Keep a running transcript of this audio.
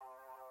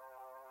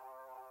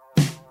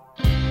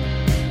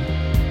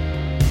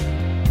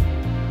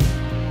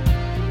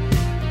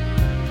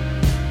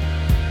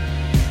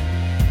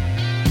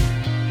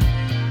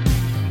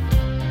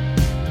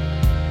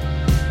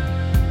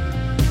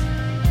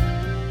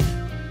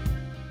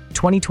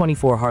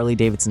2024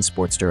 Harley-Davidson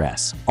Sportster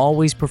S.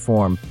 Always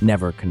perform,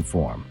 never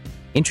conform.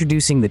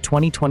 Introducing the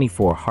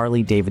 2024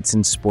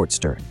 Harley-Davidson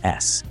Sportster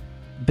S.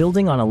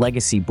 Building on a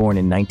legacy born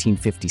in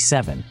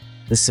 1957,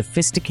 the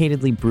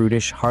sophisticatedly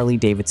brutish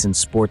Harley-Davidson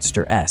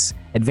Sportster S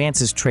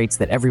advances traits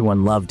that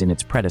everyone loved in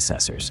its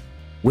predecessors.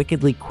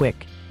 Wickedly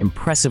quick,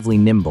 impressively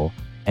nimble,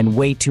 and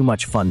way too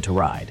much fun to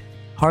ride.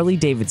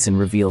 Harley-Davidson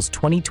reveals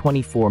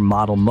 2024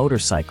 model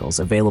motorcycles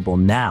available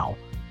now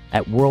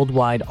at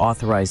worldwide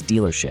authorized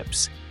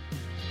dealerships.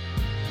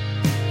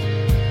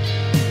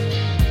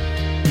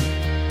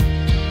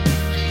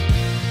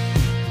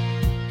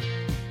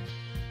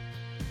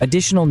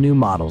 Additional new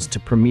models to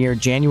premiere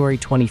January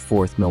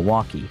 24th,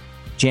 Milwaukee,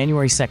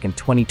 January 2nd,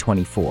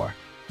 2024.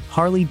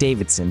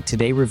 Harley-Davidson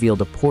today revealed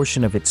a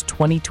portion of its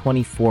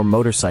 2024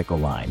 motorcycle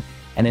line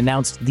and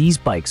announced these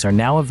bikes are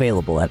now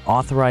available at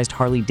authorized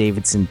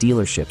Harley-Davidson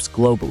dealerships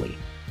globally,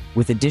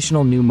 with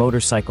additional new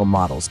motorcycle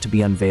models to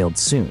be unveiled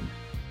soon.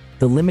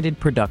 The limited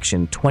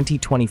production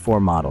 2024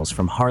 models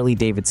from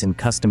Harley-Davidson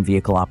Custom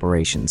Vehicle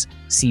Operations,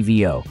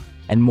 CVO,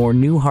 and more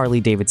new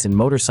Harley-Davidson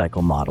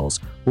motorcycle models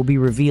will be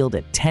revealed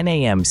at 10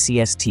 a.m.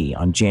 CST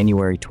on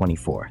January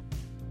 24th.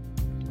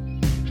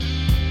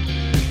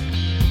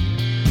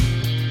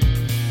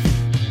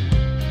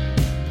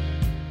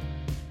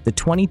 The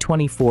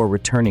 2024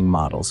 returning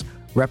models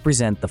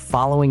represent the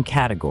following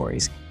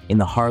categories in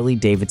the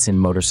Harley-Davidson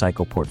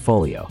motorcycle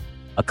portfolio,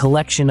 a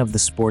collection of the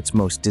sport's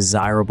most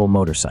desirable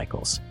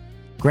motorcycles.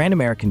 Grand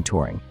American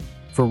Touring,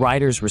 for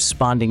riders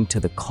responding to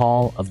the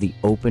call of the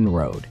open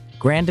road.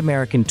 Grand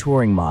American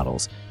Touring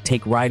models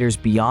take riders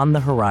beyond the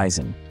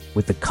horizon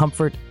with the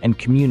comfort and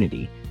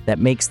community that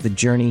makes the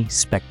journey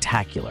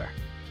spectacular.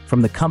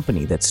 From the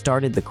company that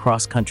started the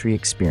cross-country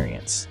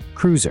experience.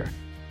 Cruiser.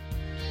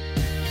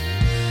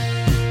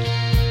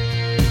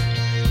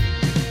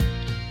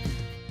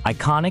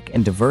 Iconic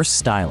and diverse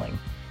styling,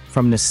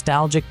 from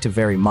nostalgic to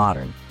very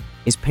modern,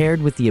 is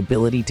paired with the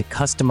ability to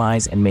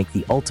customize and make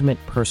the ultimate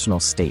personal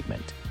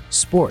statement.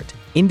 Sport.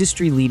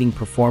 Industry-leading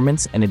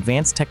performance and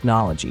advanced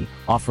technology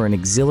offer an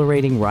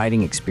exhilarating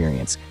riding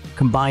experience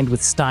combined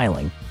with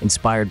styling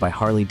inspired by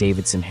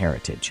Harley-Davidson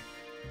heritage.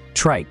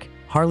 Trike.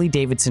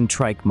 Harley-Davidson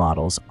trike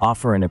models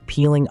offer an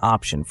appealing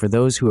option for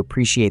those who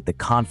appreciate the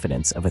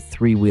confidence of a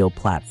three-wheel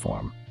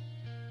platform.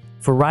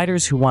 For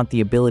riders who want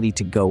the ability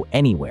to go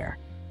anywhere,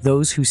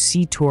 those who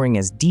see touring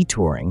as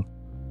detouring,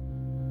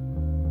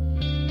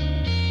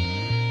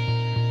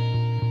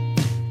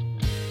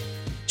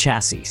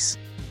 chassis.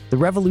 The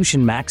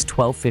Revolution Max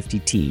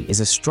 1250T is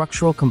a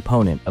structural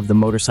component of the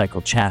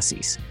motorcycle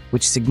chassis,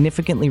 which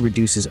significantly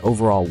reduces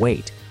overall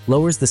weight,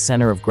 lowers the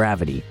center of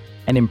gravity,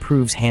 and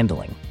improves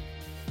handling.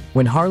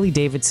 When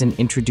Harley-Davidson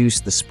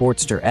introduced the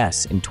Sportster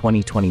S in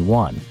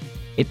 2021,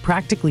 it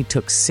practically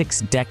took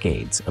 6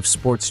 decades of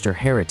Sportster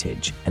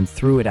heritage and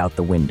threw it out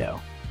the window.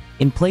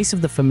 In place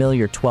of the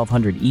familiar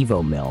 1200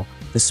 Evo mill,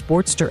 the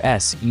Sportster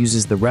S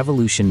uses the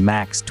Revolution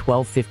Max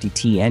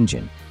 1250T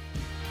engine,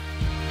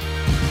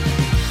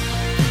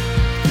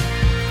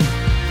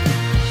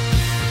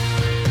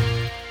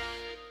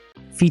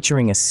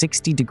 featuring a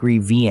 60-degree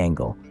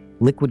V-angle,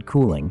 liquid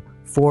cooling,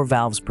 4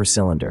 valves per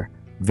cylinder,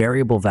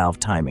 variable valve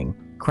timing,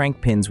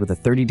 crank pins with a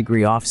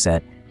 30-degree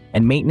offset,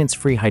 and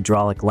maintenance-free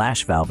hydraulic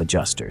lash valve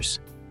adjusters.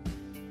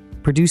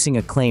 Producing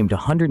a claimed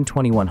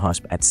 121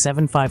 husp at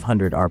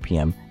 7,500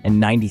 RPM and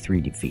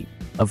 93 feet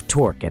of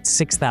torque at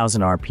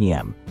 6,000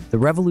 RPM, the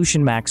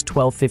Revolution Max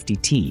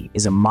 1250T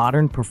is a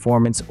modern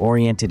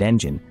performance-oriented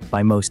engine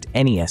by most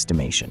any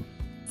estimation.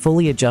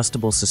 Fully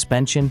adjustable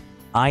suspension,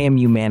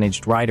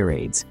 IMU-managed rider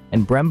aids,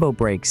 and Brembo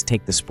brakes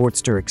take the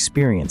Sportster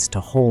experience to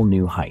whole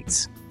new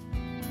heights.